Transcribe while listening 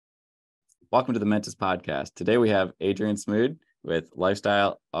Welcome to the Mentis Podcast. Today we have Adrian Smude with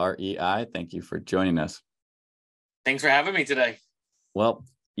Lifestyle REI. Thank you for joining us. Thanks for having me today. Well,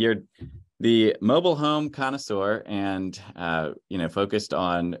 you're the mobile home connoisseur and, focused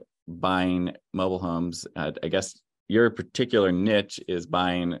on buying mobile homes. I guess your particular niche is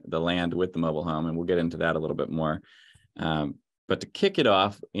buying the land with the mobile home, and we'll get into that a little bit more. But to kick it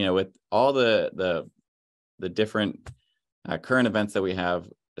off, with all the different current events that we have,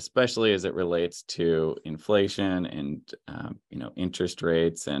 especially as it relates to inflation and interest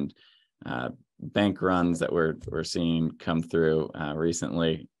rates and bank runs that we're seeing come through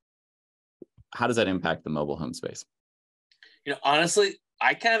recently, how does that impact the mobile home space? Honestly,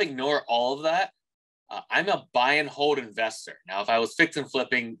 I kind of ignore all of that. I'm a buy and hold investor. Now, if I was fix and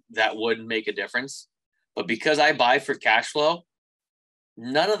flipping, that wouldn't make a difference. But because I buy for cash flow,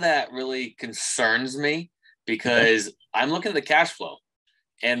 none of that really concerns me because I'm looking at the cash flow.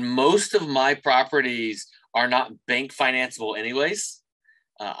 And most of my properties are not bank financeable anyways.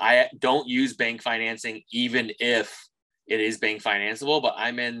 I don't use bank financing even if it is bank financeable, but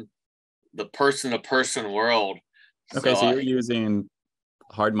I'm in the person-to-person world. Okay, so you're using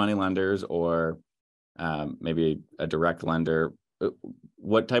hard money lenders or maybe a direct lender.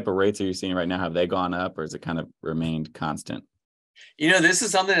 What type of rates are you seeing right now? Have they gone up or has it kind of remained constant? This is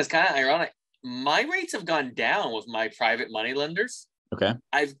something that's kind of ironic. My rates have gone down with my private money lenders. Okay.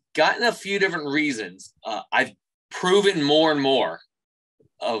 I've gotten a few different reasons. I've proven more and more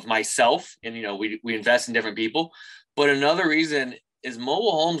of myself, and we invest in different people. But another reason is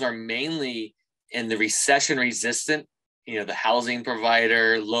mobile homes are mainly in the recession resistant, the housing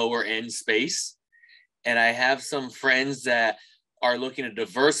provider, lower end space. And I have some friends that are looking to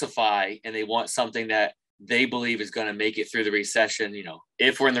diversify and they want something that they believe is going to make it through the recession.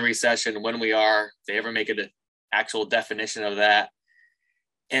 If we're in the recession, when we are, if they ever make an actual definition of that.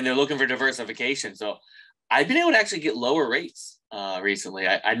 And they're looking for diversification. So I've been able to actually get lower rates recently.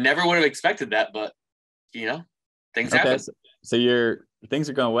 I never would have expected that, but things happen. So things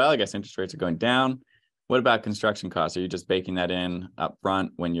are going well. I guess interest rates are going down. What about construction costs? Are you just baking that in up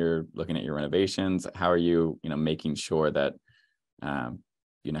front when you're looking at your renovations? How are you, making sure that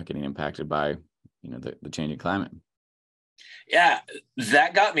you're not getting impacted by, the changing climate? Yeah,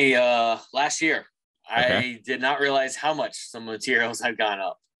 that got me last year. Okay. I did not realize how much some materials had gone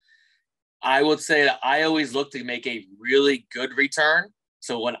up. I would say that I always look to make a really good return.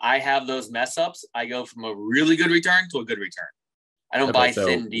 So when I have those mess ups, I go from a really good return to a good return. I don't buy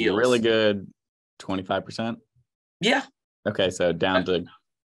thin deals. Really good, 25%? Yeah. Okay, so down to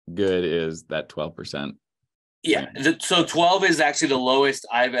good is that 12%. Yeah. So 12 is actually the lowest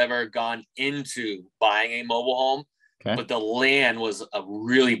I've ever gone into buying a mobile home. Okay. But the land was a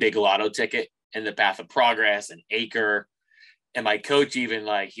really big lotto ticket in the path of progress, an acre. And my coach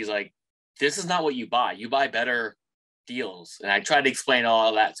he's like, this is not what you buy. You buy better deals. And I tried to explain all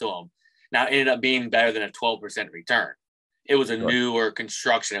of that to him. Now it ended up being better than a 12% return. It was a newer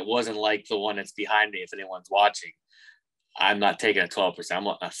construction. It wasn't like the one that's behind me. If anyone's watching, I'm not taking a 12%. I'm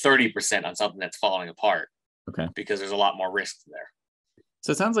a 30% on something that's falling apart. Okay. Because there's a lot more risk there.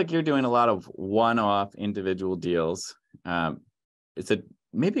 So it sounds like you're doing a lot of one-off individual deals.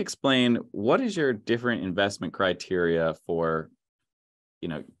 Maybe explain what is your different investment criteria for,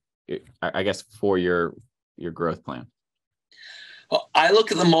 I guess for your growth plan. Well, I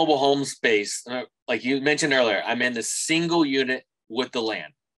look at the mobile home space, like you mentioned earlier, I'm in the single unit with the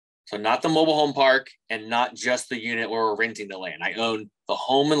land. So not the mobile home park and not just the unit where we're renting the land. I own the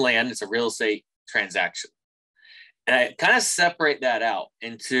home and land. It's a real estate transaction. And I kind of separate that out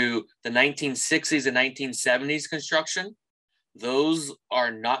into the 1960s and 1970s construction. Those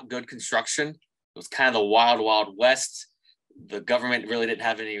are not good construction. It was kind of the wild, wild west. The government really didn't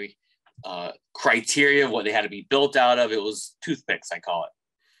have any criteria of what they had to be built out of. It was toothpicks, I call it.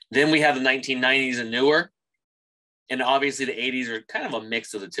 Then we have the 1990s and newer. And obviously the 80s are kind of a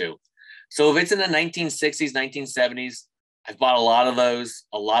mix of the two. So if it's in the 1960s, 1970s, I've bought a lot of those.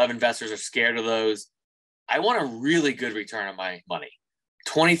 A lot of investors are scared of those. I want a really good return on my money.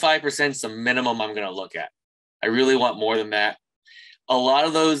 25% is the minimum I'm going to look at. I really want more than that. A lot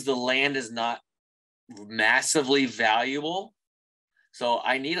of those, the land is not massively valuable. So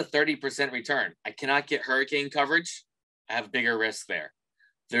I need a 30% return. I cannot get hurricane coverage. I have bigger risk there.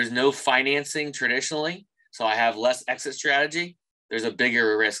 There's no financing traditionally. So I have less exit strategy. There's a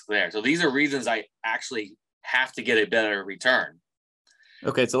bigger risk there. So these are reasons I actually have to get a better return.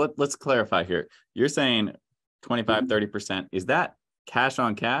 Okay, so let's clarify here. You're saying 25, 30%. Is that cash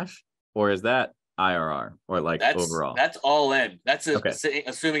on cash or is that IRR or overall? That's all in. That's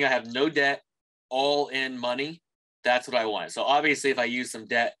assuming I have no debt, all in money. That's what I want. So obviously if I use some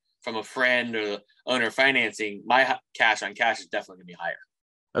debt from a friend or the owner financing, my cash on cash is definitely going to be higher.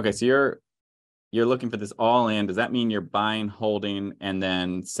 Okay, so you're looking for this all in. Does that mean you're buying, holding, and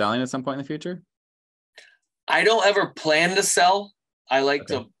then selling at some point in the future? I don't ever plan to sell. I like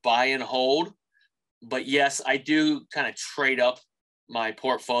Okay. to buy and hold. But yes, I do kind of trade up my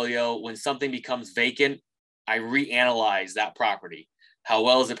portfolio. When something becomes vacant, I reanalyze that property. How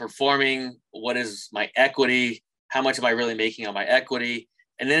well is it performing? What is my equity? How much am I really making on my equity?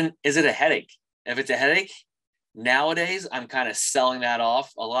 And then is it a headache? If it's a headache, nowadays I'm kind of selling that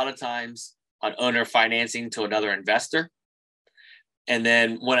off a lot of times on owner financing to another investor. And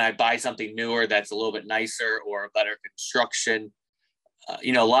then when I buy something newer that's a little bit nicer or a better construction,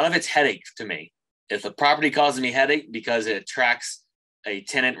 a lot of it's headache to me. If the property causes me headache because it attracts a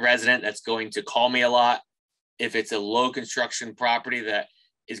tenant resident that's going to call me a lot, if it's a low construction property that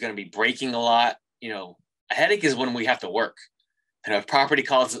is going to be breaking a lot, a headache is when we have to work. And if property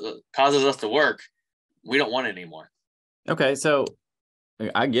causes us to work, we don't want it anymore. Okay, so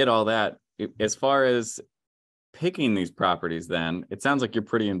I get all that. As far as picking these properties, then it sounds like you're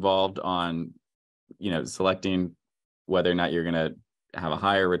pretty involved on, selecting whether or not you're going to have a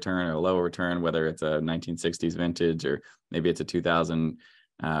higher return or a lower return, whether it's a 1960s vintage or maybe it's a 2000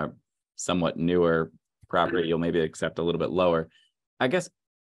 somewhat newer property. You'll maybe accept a little bit lower. I guess,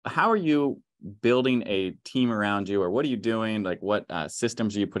 how are you building a team around you, or what are you doing? Like, what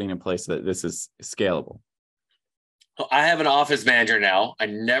systems are you putting in place so that this is scalable? I have an office manager now. I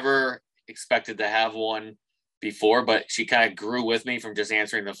never expected to have one before, but she kind of grew with me from just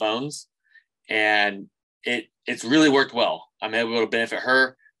answering the phones, and it's really worked well. I'm able to benefit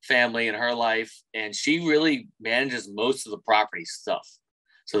her family and her life, and she really manages most of the property stuff.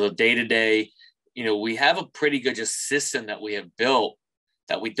 So the day-to-day, we have a pretty good just system that we have built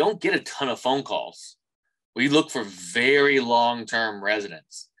that we don't get a ton of phone calls. We look for very long-term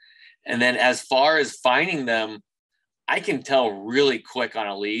residents. And then as far as finding them, I can tell really quick on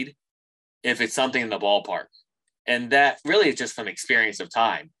a lead if it's something in the ballpark. And that really is just from experience of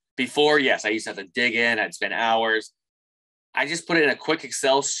time. Before, yes, I used to have to dig in. I'd spend hours. I just put it in a quick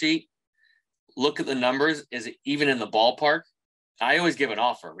Excel sheet, look at the numbers. Is it even in the ballpark? I always give an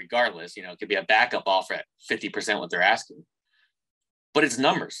offer regardless. It could be a backup offer at 50% what they're asking. But it's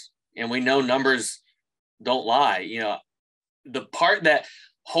numbers. And we know numbers don't lie. The part that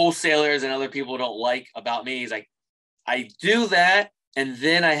wholesalers and other people don't like about me is I do that, and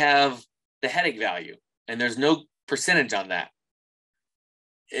then I have the headache value, and there's no percentage on that.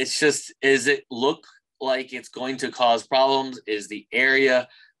 It's just, is it look like it's going to cause problems? Is the area,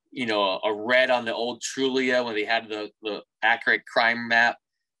 a red on the old Trulia when they had the accurate crime map?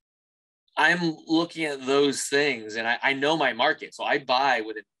 I'm looking at those things, and I know my market. So I buy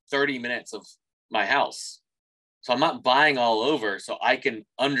within 30 minutes of my house. So I'm not buying all over, so I can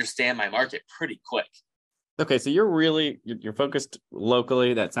understand my market pretty quick. Okay, so you're focused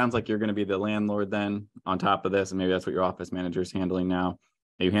locally. That sounds like you're going to be the landlord then on top of this, and maybe that's what your office manager is handling now.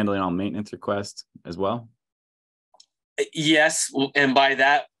 Are you handling all maintenance requests as well? Yes, and by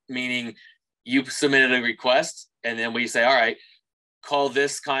that meaning you submitted a request, and then we say, all right, call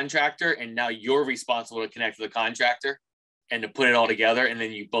this contractor, and now you're responsible to connect to the contractor and to put it all together, and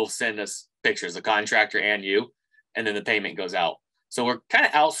then you both send us pictures, the contractor and you, and then the payment goes out. So we're kind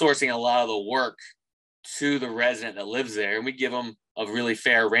of outsourcing a lot of the work to the resident that lives there, and we give them a really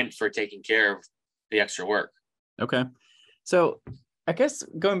fair rent for taking care of the extra work. Okay. So I guess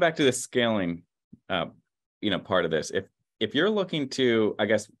going back to the scaling, part of this, if you're looking to, I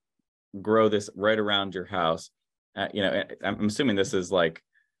guess, grow this right around your house, I'm assuming this is like,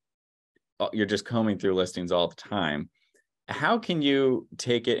 you're just combing through listings all the time. How can you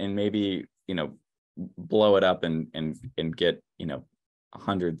take it and maybe, blow it up and get,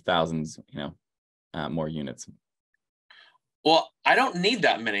 hundred thousands, more units? Well, I don't need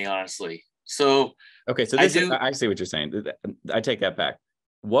that many, honestly. So okay, so I see what you're saying. I take that back.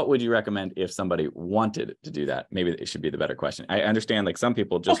 What would you recommend if somebody wanted to do that? Maybe it should be the better question. I understand like some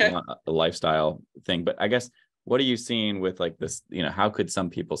people just want a lifestyle thing, but I guess, what are you seeing with like this, how could some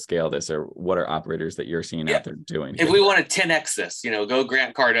people scale this, or what are operators that you're seeing out there doing? If we want to 10X this, go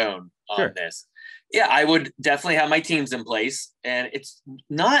Grant Cardone on this. Yeah, I would definitely have my teams in place, and it's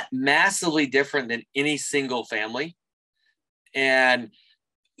not massively different than any single family.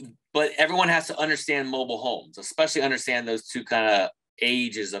 But everyone has to understand mobile homes, especially understand those two kind of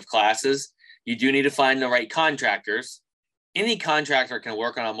ages of classes. You do need to find the right contractors. Any contractor can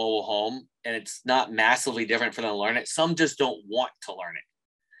work on a mobile home, and it's not massively different for them to learn it. Some just don't want to learn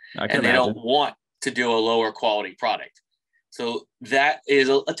it, and they don't want to do a lower quality product. So that is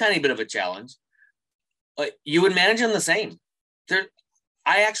a tiny bit of a challenge. But you would manage them the same.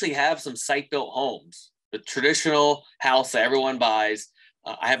 I actually have some site-built homes, the traditional house that everyone buys.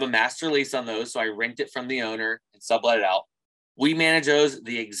 I have a master lease on those, so I rent it from the owner and sublet it out. We manage those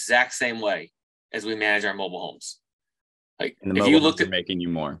the exact same way as we manage our mobile homes. Like, And the if mobile you homes looked are at, making you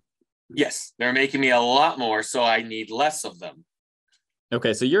more. yes, they're making me a lot more, so I need less of them.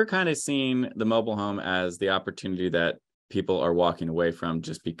 Okay, so you're kind of seeing the mobile home as the opportunity that people are walking away from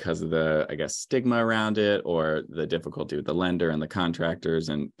just because of the, I guess, stigma around it, or the difficulty with the lender and the contractors,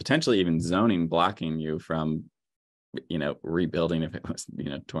 and potentially even zoning blocking you from, rebuilding if it was,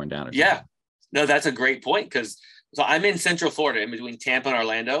 torn down or something. Yeah, no, that's a great point, because so I'm in Central Florida, in between Tampa and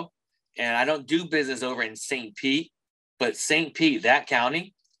Orlando, and I don't do business over in St. Pete, but St. Pete, that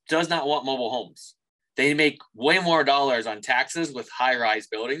county, does not want mobile homes. They make way more dollars on taxes with high-rise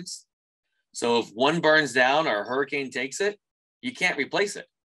buildings. So if one burns down or a hurricane takes it, you can't replace it.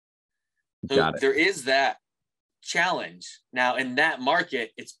 So Got it. there is that challenge. Now, in that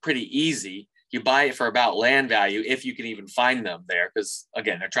market, it's pretty easy. You buy it for about land value, if you can even find them there, because,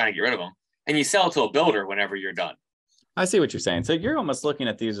 again, they're trying to get rid of them. And you sell it to a builder whenever you're done. I see what you're saying. So you're almost looking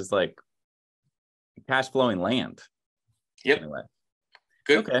at these as like cash flowing land. Yep. Anyway.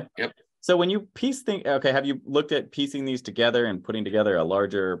 Good. Okay. Yep. So when you have you looked at piecing these together and putting together a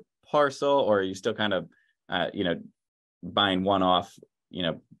larger parcel, or are you still kind of, buying one-off,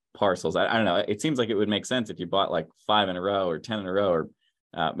 parcels? I don't know. It seems like it would make sense if you bought like 5 in a row or 10 in a row, or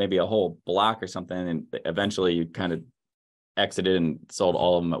maybe a whole block or something, and eventually you kind of exited and sold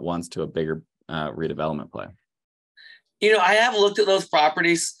all of them at once to a bigger redevelopment play. I have looked at those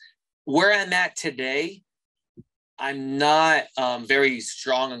properties. Where I'm at today, I'm not very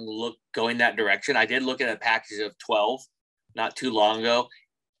strong in going that direction. I did look at a package of 12 not too long ago.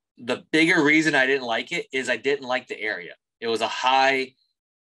 The bigger reason I didn't like it is I didn't like the area. It was a high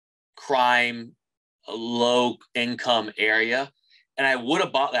crime, low income area. And I would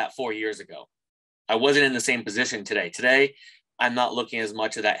have bought that 4 years ago. I wasn't in the same position today. Today, I'm not looking as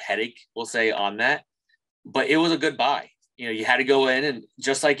much of that headache, we'll say, on that. But it was a good buy. You had to go in, and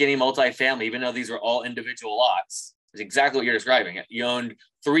just like any multifamily, even though these were all individual lots, it's exactly what you're describing. You owned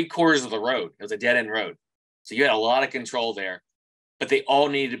 3/4 of the road. It was a dead end road. So you had a lot of control there, but they all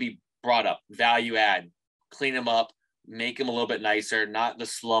needed to be brought up, value add, clean them up, make them a little bit nicer, not the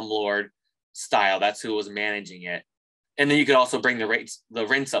slumlord style. That's who was managing it. And then you could also bring the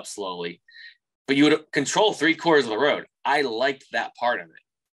rents up slowly, but you would control 3/4 of the road. I liked that part of it.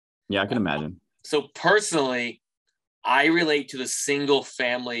 Yeah, I can imagine. So personally, I relate to the single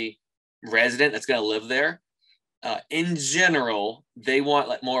family resident that's going to live there. In general, they want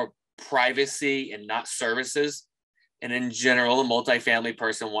like more privacy and not services. And in general, a multifamily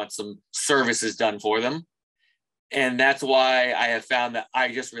person wants some services done for them. And that's why I have found that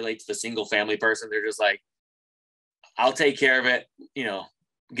I just relate to the single family person. They're just like, I'll take care of it.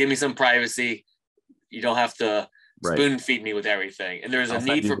 Give me some privacy. You don't have to spoon feed me with everything. And there's a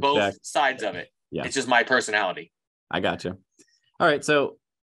need for both sides of it. Yeah. It's just my personality. I got you. All right. So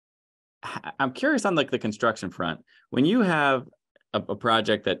I'm curious on like the construction front. When you have a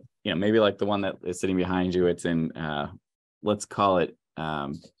project that, maybe like the one that is sitting behind you, it's in, let's call it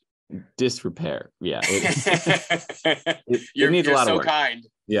disrepair. Yeah. It needs a lot of work. Kind.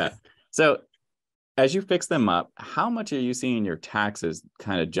 Yeah. So as you fix them up, how much are you seeing your taxes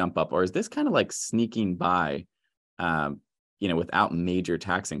kind of jump up? Or is this kind of like sneaking by, without major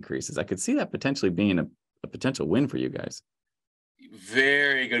tax increases? I could see that potentially being a potential win for you guys.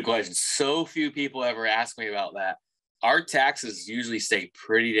 Very good question. So few people ever ask me about that. Our taxes usually stay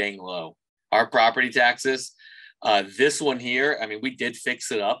pretty dang low. Our property taxes, this one here, I mean, we did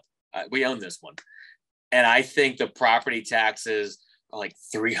fix it up. We own this one. And I think the property taxes are like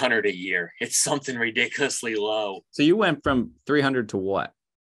 $300 a year. It's something ridiculously low. So you went from 300 to what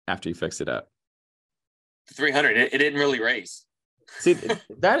after you fixed it up? 300. It didn't really raise. See,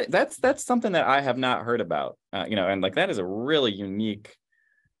 that's something that I have not heard about, and like that is a really unique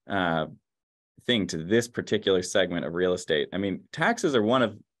thing to this particular segment of real estate. I mean, taxes are one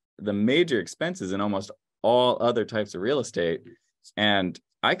of the major expenses in almost all other types of real estate. And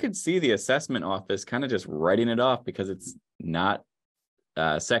I could see the assessment office kind of just writing it off because it's not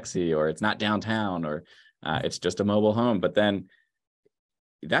sexy, or it's not downtown, or it's just a mobile home. But then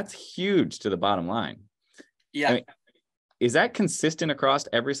that's huge to the bottom line. Yeah. I mean, is that consistent across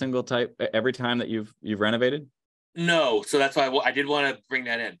every single type, every time that you've renovated? No. So that's why I did want to bring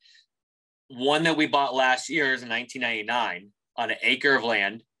that in. One that we bought last year is in 1999 on an acre of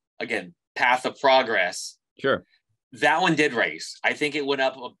land. Again, path of progress. Sure. That one did raise. I think it went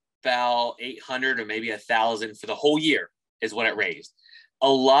up about 800 or maybe 1,000 for the whole year is what it raised. A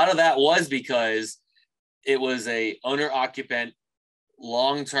lot of that was because it was a owner occupant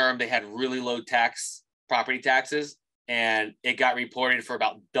long term, they had really low property taxes, and it got reported for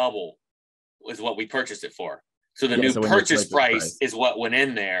about double is what we purchased it for. So the new So when your purchase price is what went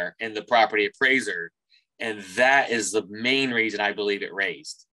in there in the property appraiser. And that is the main reason I believe it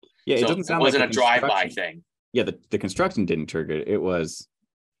raised. Yeah, it So doesn't it sound like wasn't a drive-by thing. Yeah, the construction didn't trigger it. It was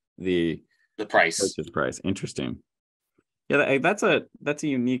the price. purchase price. Interesting. Yeah, that's a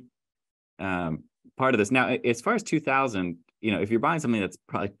unique part of this. Now, as far as 2000, if you're buying something that's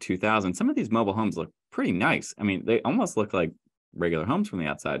probably 2000, some of these mobile homes look pretty nice. I mean, they almost look like regular homes from the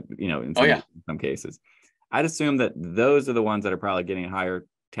outside, in some cases. I'd assume that those are the ones that are probably getting higher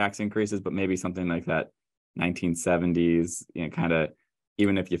tax increases, but maybe something like that 1970s, kind of,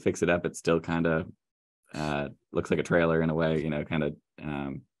 even if you fix it up, it still kind of looks like a trailer in a way, kind of,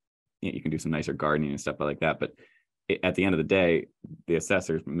 you can do some nicer gardening and stuff like that. But at the end of the day, the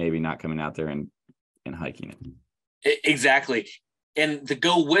assessor's maybe not coming out there and hiking it. Exactly. And to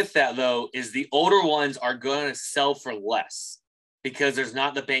go with that, though, is the older ones are going to sell for less because there's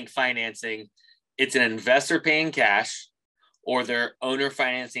not the bank financing. It's an investor paying cash, or they're owner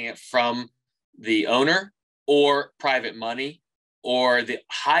financing it from the owner or private money, or the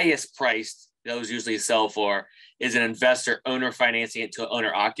highest price those usually sell for is an investor owner financing it to an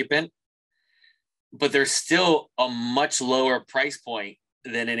owner occupant. But there's still a much lower price point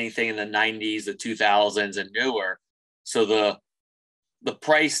than anything in the 90s, the 2000s and newer. So the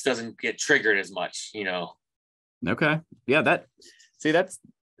price doesn't get triggered as much, Okay. Yeah,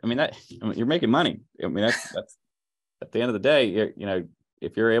 you're making money. I mean, that's at the end of the day,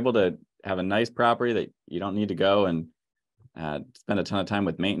 if you're able to have a nice property that you don't need to go and spend a ton of time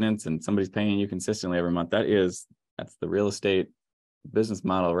with maintenance, and somebody's paying you consistently every month, that's the real estate business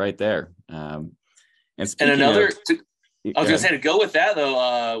model right there. I was going to say, to go with that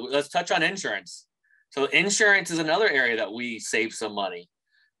though, let's touch on insurance. So insurance is another area that we save some money.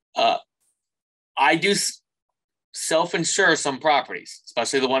 I do self-insure some properties,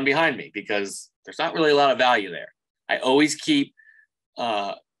 especially the one behind me, because there's not really a lot of value there. I always keep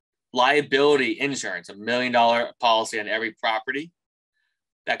liability insurance, $1 million policy on every property.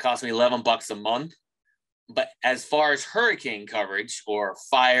 That costs me $11 a month. But as far as hurricane coverage or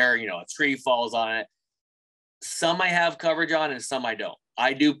fire, a tree falls on it, some I have coverage on and some I don't.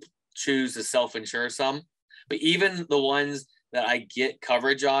 I do choose to self-insure some, but even the ones that I get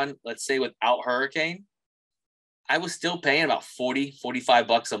coverage on, let's say without hurricane, I was still paying about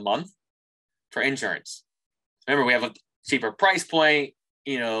 $45 a month for insurance. Remember, we have a cheaper price point,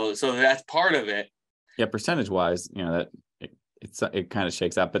 so that's part of it. Yeah, percentage wise, that it kind of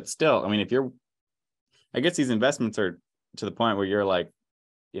shakes out, but still, I mean, I guess these investments are to the point where you're like,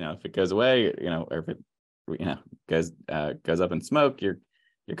 if it goes away, or if it, goes up in smoke, you're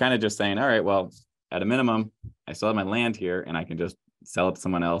kind of just saying, all right, well, at a minimum, I still have my land here and I can just sell it to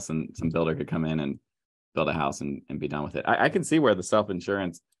someone else, and some builder could come in and build a house and be done with it. I can see where the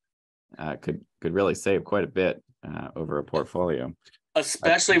self-insurance could really save quite a bit over a portfolio.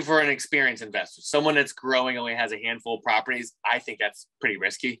 Especially for an experienced investor, someone that's growing, only has a handful of properties. I think that's pretty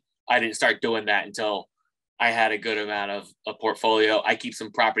risky. I didn't start doing that until I had a good amount of a portfolio. I keep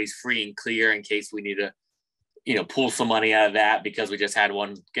some properties free and clear in case we need to, pull some money out of that because we just had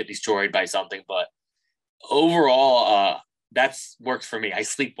one get destroyed by something. But overall, that's works for me. I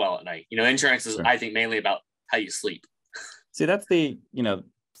sleep well at night. Insurance is, sure, I think, mainly about how you sleep. See, that's the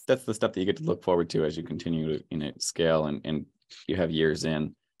stuff that you get to look forward to as you continue to, scale and you have years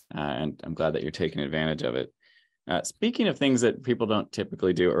in, and I'm glad that you're taking advantage of it. Speaking of things that people don't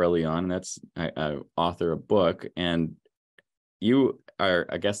typically do early on, that's author a book, and you are,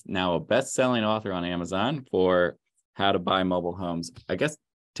 I guess, now a best-selling author on Amazon for how to buy mobile homes. I guess,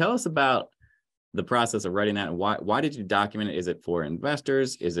 tell us about the process of writing that, and why did you document it? Is it for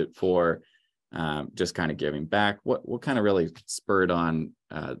investors? Is it for just kind of giving back? What kind of really spurred on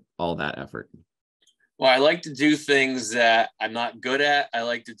all that effort? Well, I like to do things that I'm not good at. I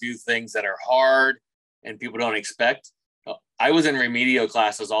like to do things that are hard and people don't expect. I was in remedial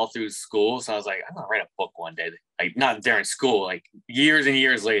classes all through school. So I was like, I'm going to write a book one day. Like, not during school, like years and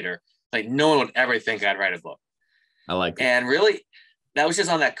years later. Like, no one would ever think I'd write a book. I like it. And really, that was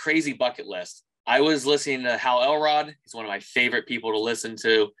just on that crazy bucket list. I was listening to Hal Elrod. He's one of my favorite people to listen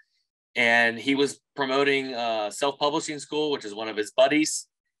to. And he was promoting self-publishing school, which is one of his buddies.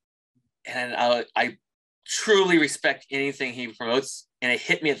 And I truly respect anything he promotes. And it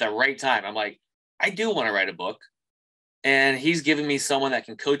hit me at the right time. I'm like, I do want to write a book. And he's given me someone that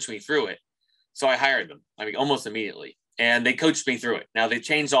can coach me through it. So I hired them, almost immediately. And they coached me through it. Now, they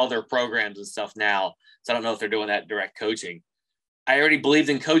changed all their programs and stuff now. So I don't know if they're doing that direct coaching. I already believed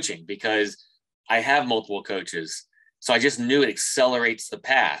in coaching because I have multiple coaches. So I just knew it accelerates the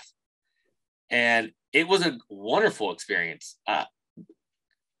path. And it was a wonderful experience.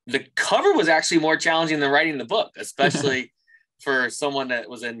 The cover was actually more challenging than writing the book, especially for someone that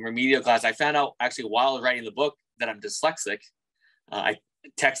was in remedial class. I found out actually while I was writing the book that I'm dyslexic. I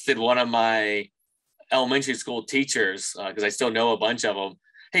texted one of my elementary school teachers, because I still know a bunch of them.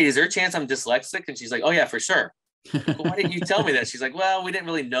 Hey, is there a chance I'm dyslexic? And she's like, oh yeah, for sure. Like, well, why didn't you tell me that? She's like, well, we didn't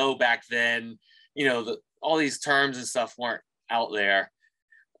really know back then. All these terms and stuff weren't out there.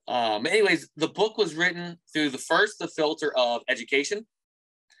 Anyways, the book was written through the filter of education.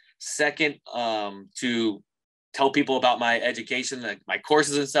 Second, to tell people about my education, like my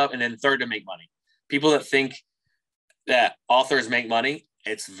courses and stuff. And then third, to make money. People that think that authors make money,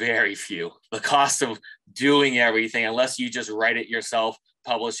 it's very few. The cost of doing everything, unless you just write it yourself,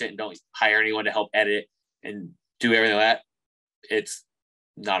 publish it, and don't hire anyone to help edit and do everything like that, it's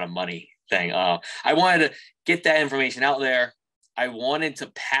not a money thing. I wanted to get that information out there. I wanted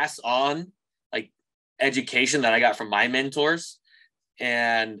to pass on like education that I got from my mentors.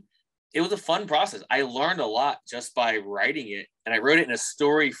 And it was a fun process. I learned a lot just by writing it. And I wrote it in a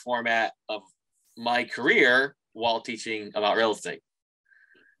story format of my career while teaching about real estate.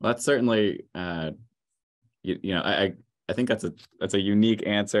 Well, that's certainly, I think that's a unique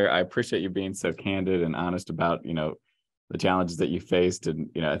answer. I appreciate you being so candid and honest about, the challenges that you faced. And,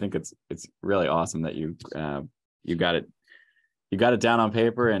 I think it's really awesome that you got it down on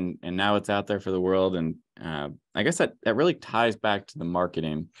paper and now it's out there for the world. And I guess that really ties back to the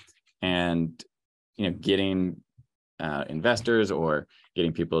marketing and, getting investors or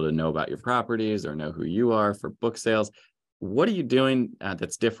getting people to know about your properties or know who you are for book sales. What are you doing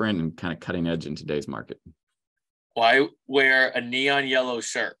that's different and kind of cutting edge in today's market? Well, I wear a neon yellow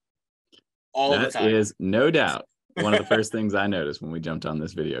shirt all the time. That is no doubt one of the first things I noticed when we jumped on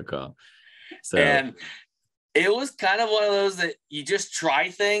this video call. And it was kind of one of those that you just try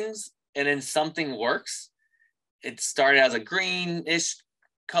things and then something works. It started as a greenish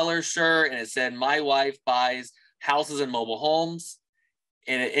color shirt and it said, "My wife buys houses and mobile homes."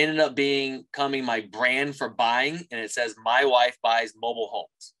 And it ended up becoming my brand for buying. And it says, "My wife buys mobile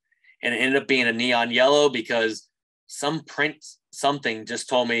homes." And it ended up being a neon yellow because something just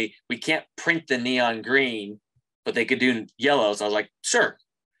told me we can't print the neon green, but they could do yellow. So I was like, sure.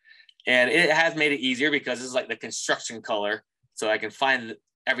 And it has made it easier because this is like the construction color. So I can find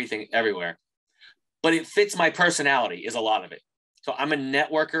everything everywhere. But it fits my personality is a lot of it. So I'm a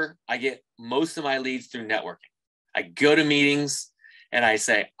networker. I get most of my leads through networking. I go to meetings and I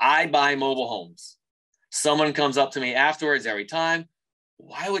say, I buy mobile homes. Someone comes up to me afterwards every time.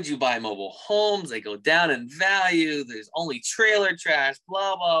 Why would you buy mobile homes? They go down in value. There's only trailer trash,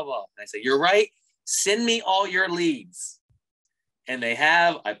 blah, blah, blah. And I say, you're right. Send me all your leads. And they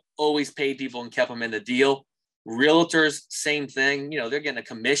have. I've always paid people and kept them in the deal. Realtors, same thing. They're getting a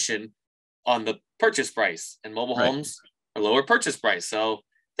commission on the purchase price, and mobile homes are lower purchase price. So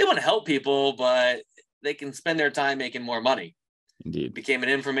they want to help people, but they can spend their time making more money. Indeed. Became an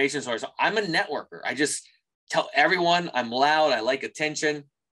information source. So I'm a networker. I just tell everyone I'm loud. I like attention.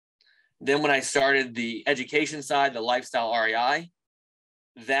 Then when I started the education side, the lifestyle REI,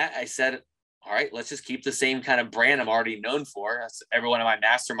 that I said, all right, let's just keep the same kind of brand I'm already known for. That's every one of my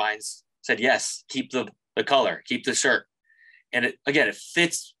masterminds said, yes, keep the color, keep the shirt. And it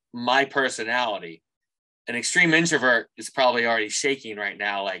fits my personality. An extreme introvert is probably already shaking right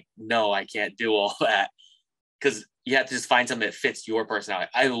now. Like, no, I can't do all that, because you have to just find something that fits your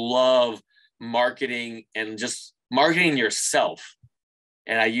personality. I love marketing and just marketing yourself.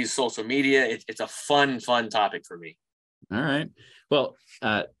 And I use social media. It's a fun topic for me. All right. Well,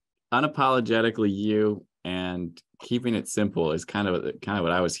 unapologetically you and keeping it simple is kind of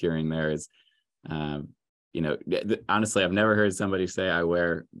what I was hearing there is, honestly, I've never heard somebody say I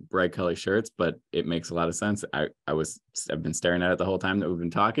wear bright color shirts, but it makes a lot of sense. I've been staring at it the whole time that we've been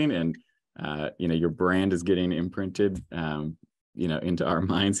talking, and your brand is getting imprinted, into our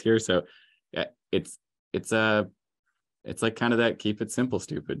minds here. So it's like kind of that keep it simple,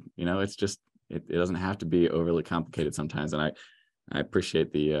 stupid. It's just it doesn't have to be overly complicated sometimes, and I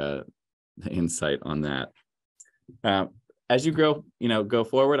appreciate the insight on that. As you go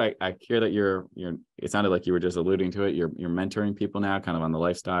forward, I hear that you're it sounded like you were just alluding to it. You're mentoring people now, kind of on the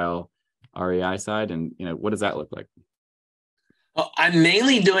lifestyle REI side, and what does that look like? Well, I'm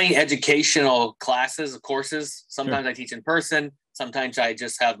mainly doing educational classes, courses. Sometimes Sure. I teach in person. Sometimes I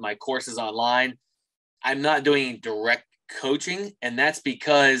just have my courses online. I'm not doing direct coaching, and that's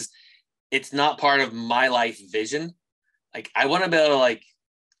because it's not part of my life vision. Like, I want to be able to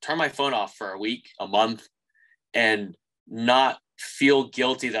turn my phone off for a week, a month, and not feel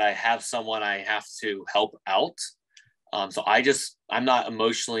guilty that I have someone I have to help out. So I'm not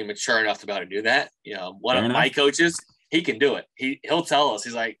emotionally mature enough to be able to do that. You know, one Fair of enough. my coaches, he can do it. He'll tell us,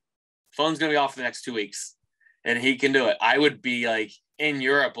 he's like, phone's going to be off for the next 2 weeks, and he can do it. I would be like in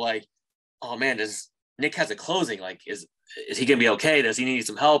Europe, like, oh man, does Nick has a closing? Like, is he going to be okay? Does he need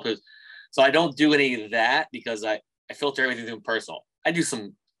some help? So I don't do any of that because I filter everything through personal. I do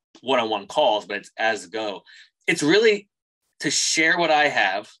some one-on-one calls, but it's as go. It's really to share what I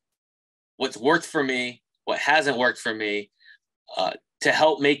have, what's worked for me, what hasn't worked for me, to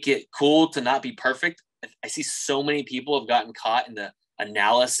help make it cool to not be perfect. I see so many people have gotten caught in the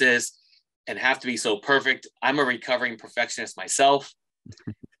analysis and have to be so perfect. I'm a recovering perfectionist myself.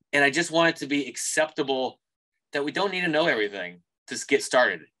 And I just want it to be acceptable that we don't need to know everything to get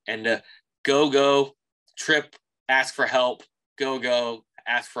started, and to go, trip, ask for help, go,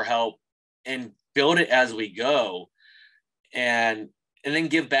 ask for help, and build it as we go. And then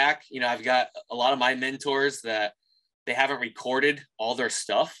give back. You know, I've got a lot of my mentors that they haven't recorded all their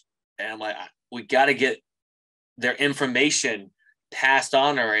stuff. And I'm like, we got to get their information passed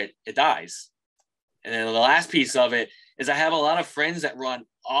on or it dies. And then the last piece of it is I have a lot of friends that run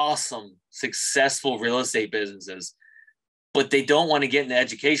awesome, successful real estate businesses, but they don't want to get in the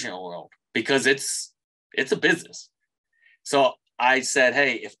educational world because it's a business. So I said,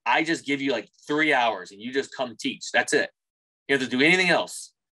 hey, if I just give you like 3 hours and you just come teach, that's it. You have to do anything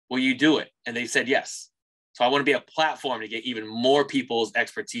else. Will you do it? And they said yes. So I want to be a platform to get even more people's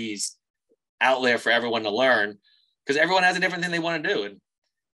expertise out there for everyone to learn, because everyone has a different thing they want to do. And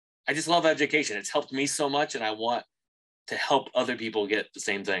I just love education. It's helped me so much, and I want to help other people get the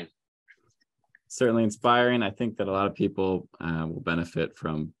same thing. Certainly inspiring. I think that a lot of people will benefit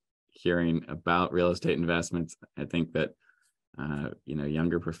from hearing about real estate investments. I think that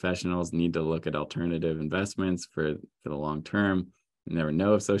younger professionals need to look at alternative investments for the long term. You never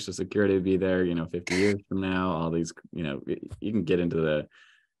know if Social Security will be there, 50 years from now. All these, you can get into the,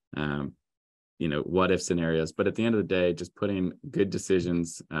 what if scenarios. But at the end of the day, just putting good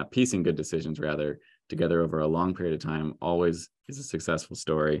decisions, piecing good decisions rather, together over a long period of time always is a successful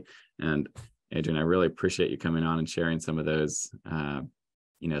story. And Adrian, I really appreciate you coming on and sharing some of those,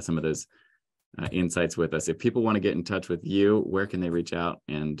 insights with us. If people want to get in touch with you, where can they reach out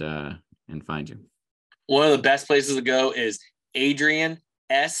and find you? One of the best places to go is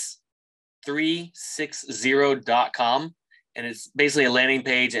adrians360.com. And it's basically a landing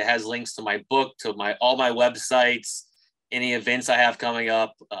page. It has links to my book, to all my websites, any events I have coming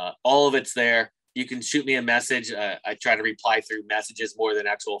up. All of it's there. You can shoot me a message. I try to reply through messages more than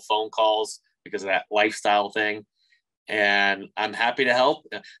actual phone calls because of that lifestyle thing. And I'm happy to help.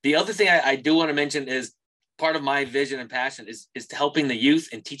 The other thing I do want to mention is part of my vision and passion is to helping the youth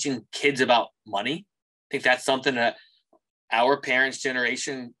and teaching kids about money. I think that's something that our parents'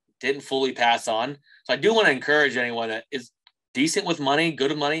 generation didn't fully pass on. So I do want to encourage anyone that is decent with money,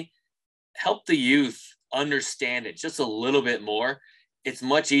 good with money, help the youth understand it just a little bit more. It's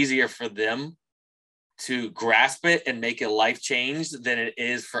much easier for them to grasp it and make a life change than it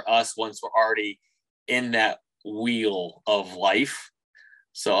is for us once we're already in that wheel of life.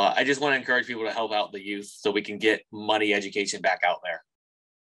 So I just want to encourage people to help out the youth so we can get money education back out there.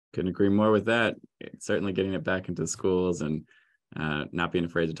 Couldn't agree more with that. It's certainly getting it back into schools and not being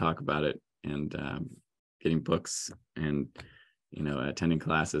afraid to talk about it, and getting books and attending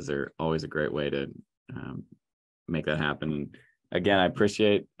classes are always a great way to make that happen. Again, I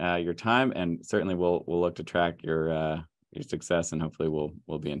appreciate your time, and certainly we'll look to track your success, and hopefully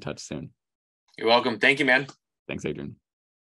we'll be in touch soon. You're welcome. Thank you, man. Thanks, Adrian.